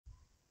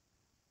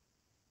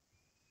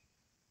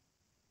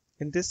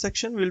In this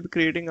section, we'll be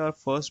creating our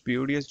first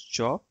BODS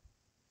job.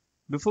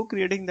 Before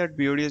creating that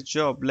BODS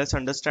job, let's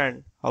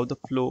understand how the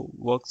flow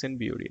works in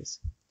BODS.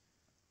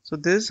 So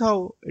this is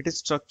how it is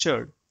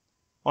structured.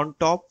 On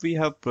top, we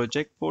have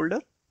project folder.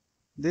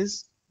 This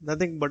is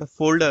nothing but a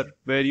folder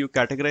where you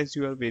categorize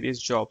your various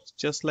jobs.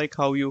 Just like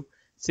how you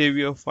save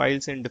your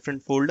files in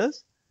different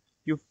folders,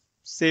 you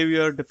save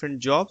your different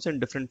jobs in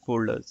different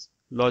folders.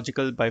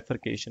 Logical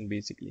bifurcation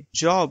basically.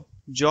 Job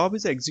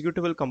is an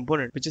executable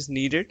component which is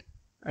needed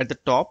at the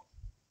top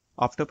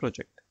after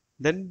project.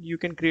 Then you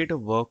can create a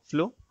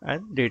workflow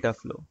and data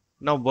flow.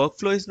 Now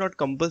workflow is not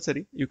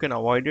compulsory. You can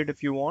avoid it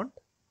if you want,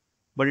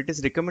 but it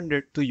is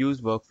recommended to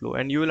use workflow,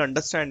 and you will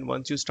understand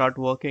once you start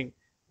working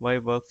why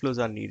workflows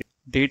are needed.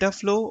 Data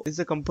flow is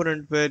a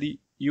component where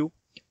you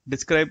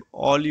describe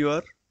all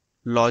your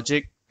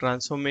logic,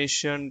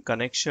 transformation,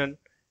 connection,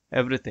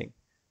 everything.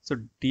 So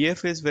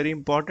DF is very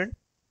important.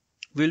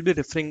 We'll be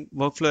referring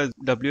workflow as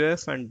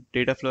WF and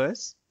data flow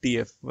as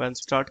DF when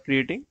start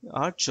creating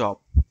our job.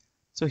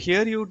 So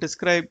here you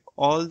describe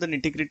all the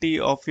nitty-gritty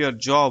of your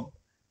job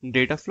in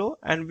data flow,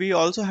 and we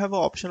also have an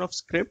option of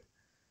script.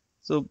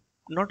 So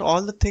not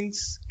all the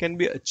things can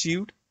be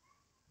achieved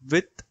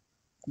with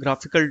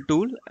graphical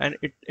tool, and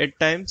at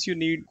times you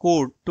need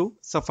code to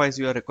suffice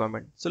your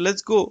requirement. So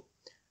let's go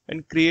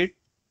and create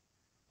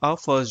our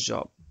first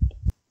job.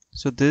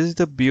 So this is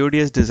the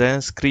BODS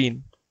design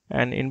screen,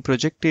 and in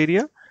project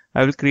area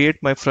I will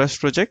create my first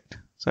project.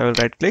 So I will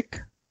right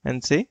click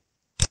and say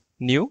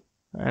new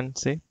and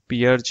say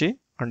PRJ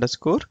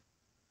underscore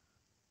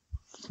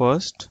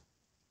first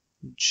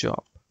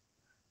job.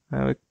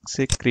 I will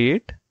say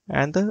create,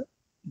 and the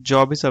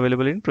job is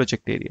available in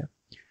project area.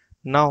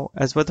 Now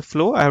as per the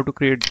flow, I have to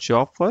create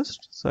job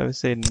first. So I will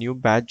say new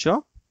batch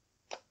job,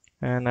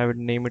 and I will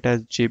name it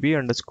as JB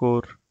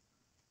underscore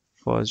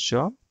first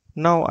job.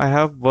 Now I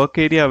have work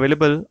area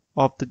available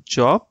of the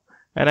job,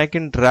 and I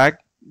can drag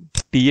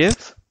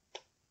DF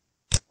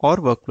or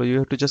workflow. You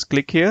have to just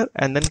click here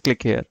and then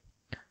click here.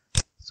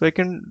 So I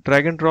can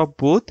drag and drop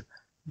both,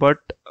 but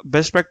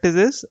best practice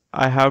is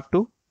I have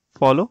to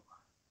follow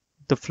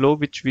the flow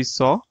which we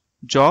saw,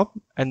 job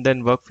and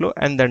then workflow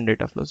and then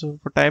data flow. So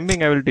for time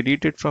being, I will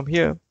delete it from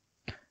here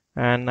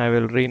and I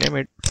will rename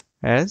it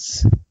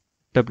as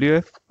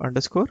WF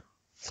underscore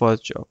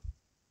first job.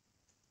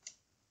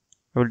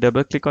 I will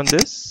double click on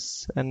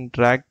this and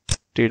drag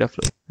data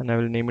flow, and I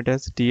will name it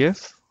as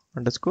DF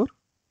underscore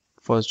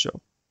first job.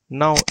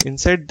 Now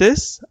inside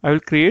this, I will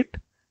create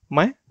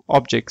my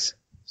objects.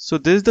 So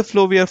this is the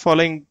flow we are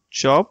following: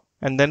 job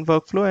and then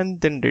workflow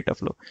and then data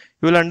flow.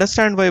 You will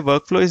understand why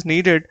workflow is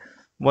needed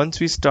once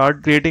we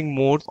start creating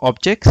more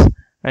objects,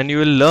 and you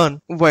will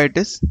learn why it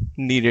is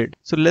needed.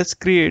 So let's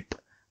create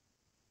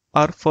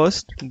our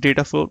first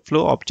data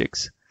flow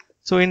objects.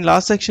 So in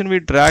last section, we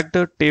dragged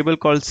a table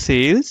called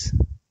sales.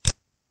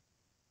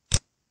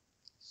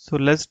 So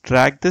let's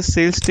drag this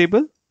sales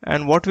table,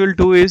 and what we'll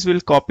do is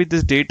we'll copy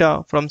this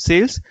data from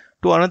sales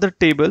to another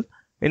table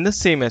in the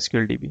same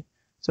SQL DB.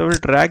 So I will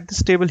drag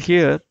this table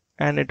here,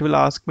 and it will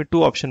ask me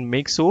two options: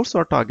 make source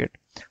or target.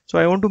 So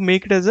I want to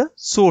make it as a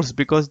source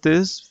because this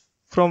is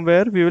from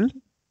where we will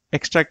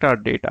extract our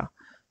data.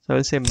 So I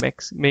will say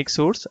make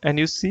source, and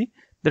you see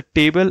the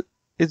table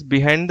is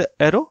behind the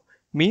arrow,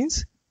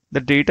 means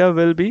the data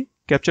will be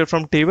captured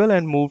from table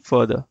and moved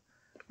further.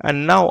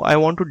 And now I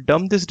want to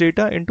dump this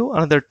data into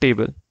another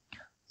table.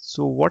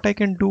 So what I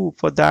can do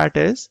for that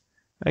is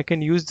I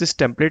can use this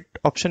template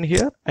option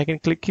here. I can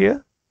click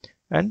here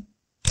and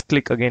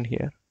click again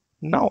here.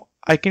 Now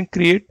I can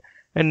create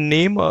and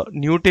name a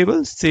new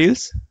table,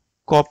 sales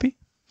copy,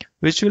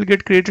 which will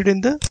get created in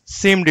the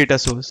same data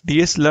source,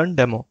 DS learn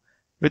demo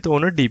with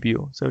owner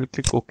DBO. So I will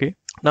click OK.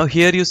 Now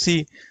here you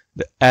see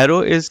the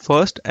arrow is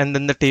first and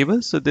then the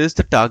table. So this is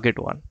the target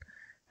one.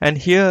 And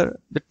here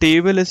the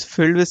table is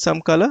filled with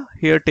some color.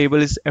 Here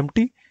table is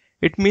empty.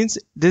 It means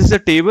this is a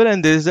table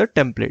and this is a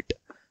template.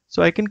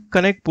 So I can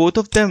connect both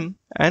of them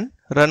and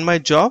run my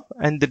job,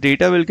 and the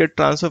data will get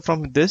transferred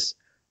from this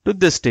to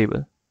this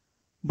table.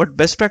 But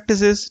best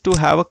practice is to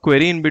have a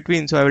query in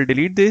between. So I will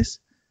delete this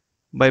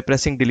by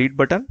pressing delete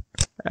button,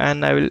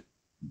 and I will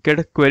get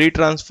a query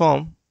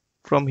transform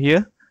from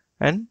here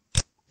and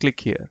click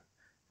here.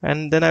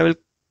 And then I will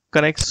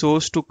connect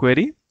source to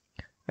query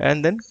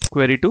and then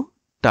query to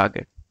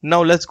target.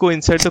 Now let's go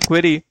inside the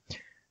query,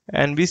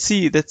 and we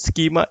see that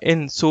schema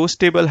in source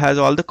table has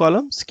all the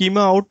columns. Schema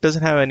out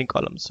doesn't have any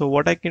columns. So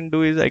what I can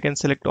do is I can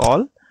select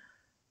all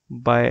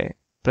by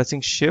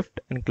pressing shift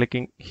and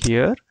clicking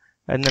here,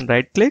 and then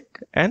right click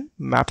and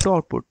map to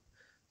output.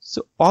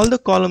 So all the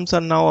columns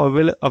are now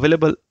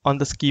available on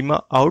the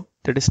schema out,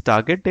 that is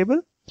target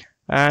table,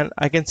 and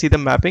I can see the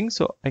mapping.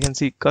 So I can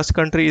see cost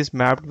country is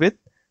mapped with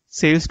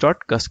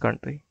sales.cost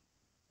country,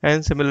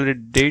 and similarly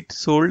date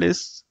sold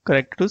is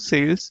connected to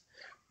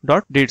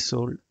sales.date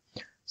sold.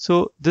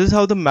 So this is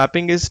how the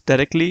mapping is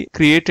directly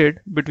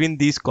created between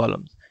these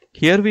columns.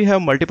 Here we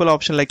have multiple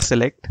options like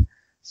select.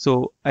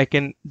 So I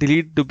can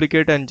delete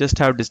duplicate and just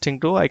have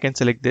distinct row. I can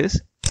select this.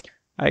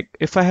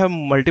 If I have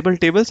multiple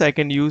tables, I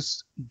can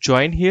use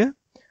join here,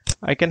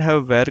 I can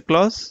have where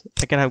clause,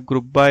 I can have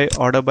group by,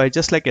 order by,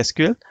 just like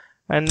SQL.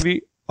 And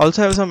we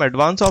also have some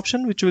advanced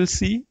option which we'll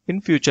see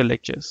in future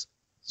lectures.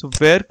 So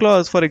where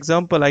clause, for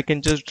example, I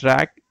can just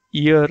drag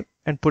year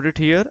and put it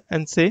here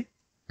and say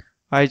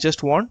I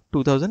just want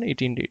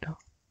 2018 data,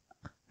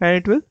 and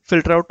it will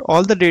filter out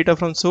all the data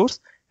from source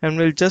and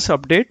will just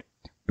update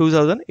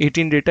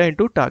 2018 data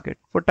into target.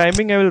 For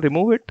timing, I will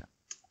remove it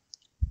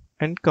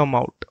and come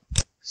out.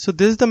 So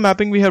this is the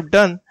mapping we have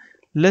done.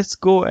 Let's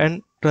go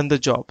and run the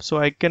job. So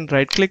I can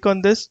right click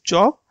on this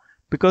job,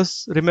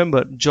 because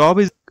remember, job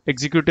is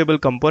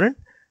executable component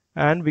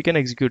and we can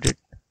execute it.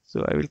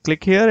 So I will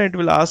click here and it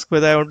will ask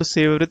whether I want to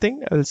save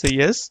everything. I will say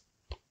yes.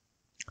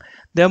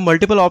 There are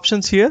multiple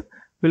options here.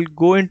 We'll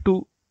go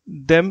into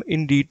them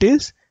in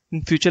details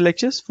in future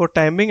lectures. For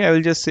timing, I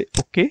will just say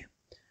okay,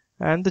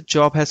 and the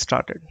job has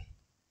started.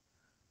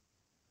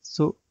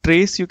 So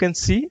trace, you can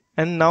see,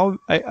 and now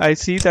I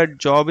see that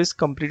job is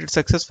completed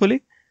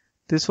successfully.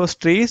 This was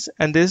trace,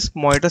 and this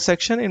monitor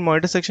section. In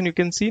monitor section, you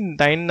can see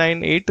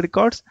 998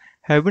 records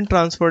have been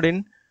transferred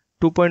in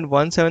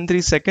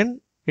 2.173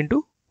 second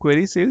into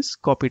query sales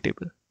copy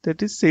table.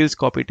 That is sales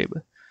copy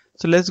table.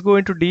 So let's go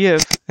into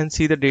DF and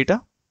see the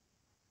data.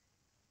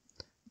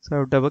 So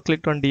I've double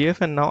clicked on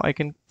DF and now I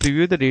can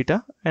preview the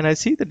data, and I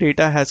see the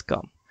data has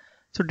come.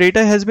 So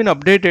data has been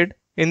updated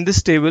in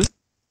this table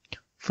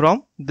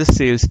from the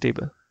sales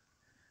table.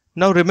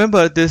 Now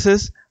remember, this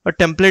is a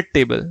template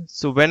table.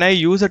 So when I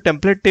use a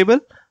template table,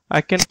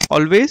 I can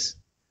always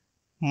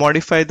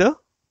modify the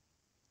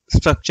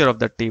structure of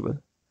that table.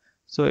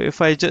 So if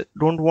I just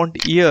don't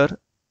want year,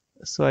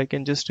 so I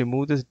can just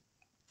remove this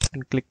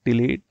and click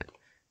delete,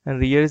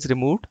 and the year is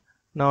removed.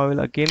 Now I will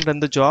again run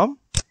the job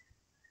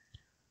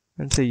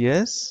and say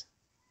yes,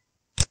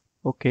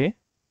 okay.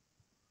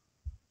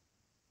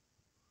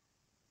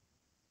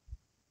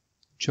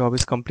 Job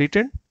is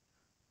completed.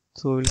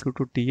 So we'll go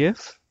to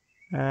TF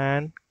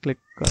and click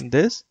on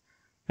this,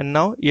 and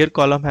now year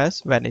column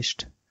has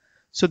vanished.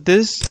 So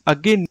this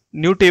again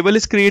new table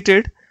is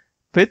created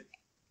with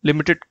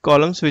limited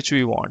columns which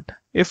we want.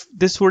 If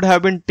this would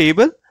have been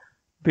table,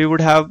 we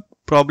would have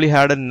probably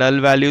had a null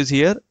values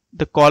here.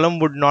 The column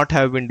would not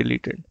have been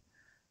deleted.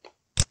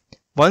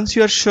 Once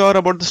you are sure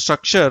about the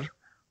structure,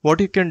 what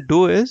you can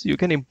do is you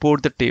can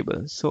import the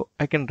table. So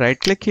I can right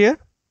click here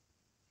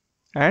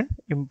and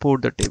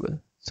import the table.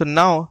 So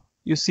now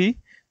you see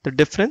the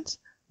difference.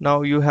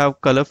 Now you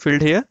have color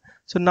filled here.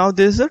 So now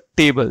there is a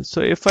table.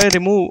 So if I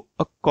remove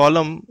a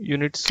column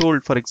unit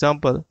sold, for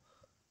example,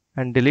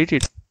 and delete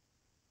it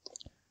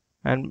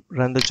and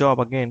run the job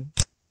again,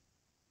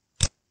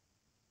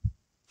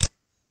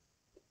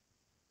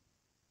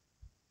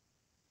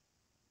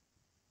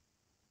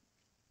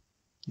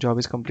 job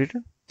is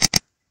completed.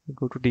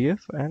 Go to DF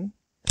and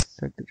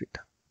set the data.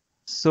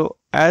 So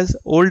as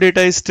old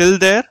data is still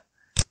there,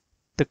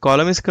 the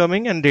column is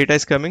coming and data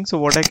is coming. So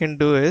what I can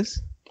do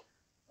is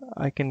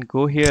I can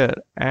go here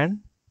and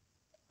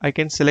I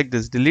can select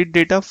this delete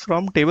data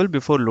from table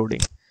before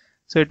loading.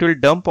 So it will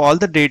dump all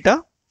the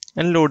data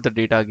and load the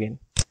data again.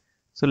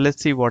 So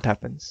let's see what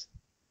happens.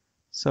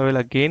 So I will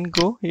again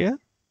go here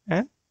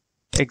and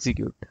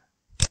execute.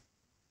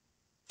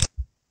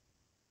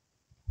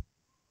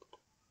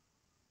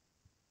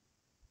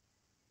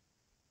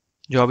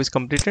 Job is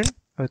completed.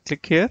 I will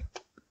click here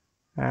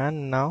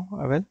and now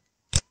I will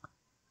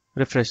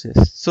refresh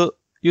this. So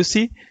you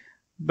see,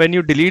 when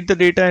you delete the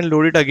data and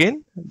load it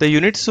again, the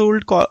unit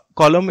sold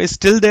column is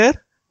still there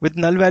with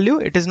null value.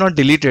 It is not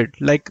deleted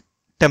like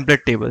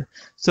template table.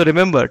 So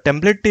remember,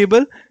 template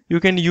table you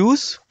can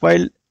use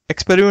while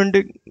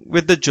experimenting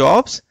with the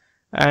jobs,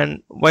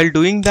 and while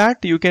doing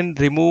that you can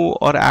remove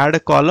or add a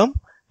column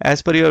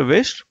as per your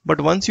wish.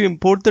 But once you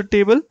import the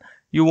table,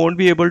 you won't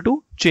be able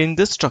to change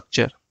the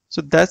structure.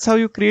 So that's how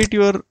you create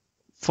your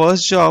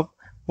first job.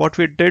 What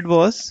we did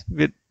was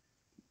we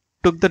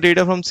took the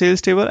data from sales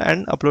table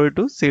and uploaded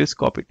to sales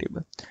copy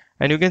table.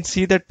 And you can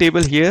see that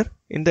table here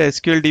in the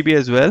SQL DB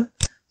as well.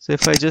 So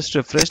if I just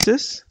refresh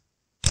this,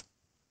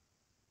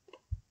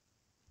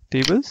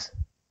 tables,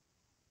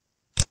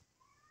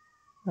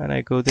 and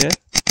I go there,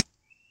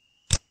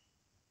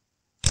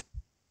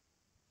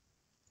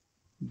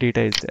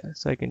 data is there.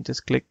 So I can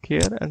just click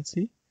here and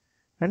see,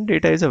 and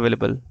data is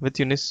available with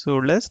units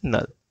sold as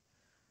null.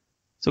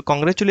 So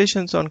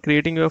congratulations on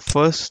creating your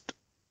first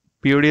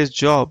BODS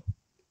job.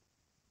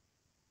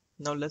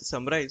 Now let's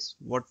summarize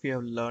what we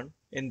have learned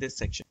in this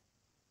section.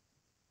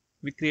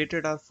 We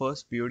created our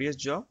first BODS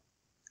job.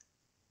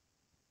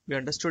 We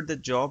understood the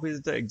job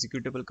is the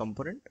executable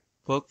component.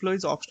 Workflow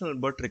is optional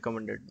but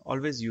recommended.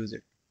 Always use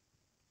it.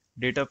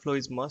 Data flow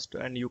is must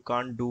and you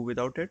can't do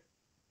without it.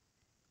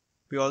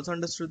 We also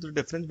understood the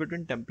difference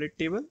between template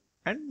table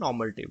and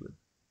normal table.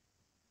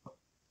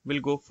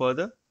 We'll go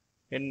further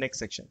in next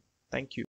section. Thank you.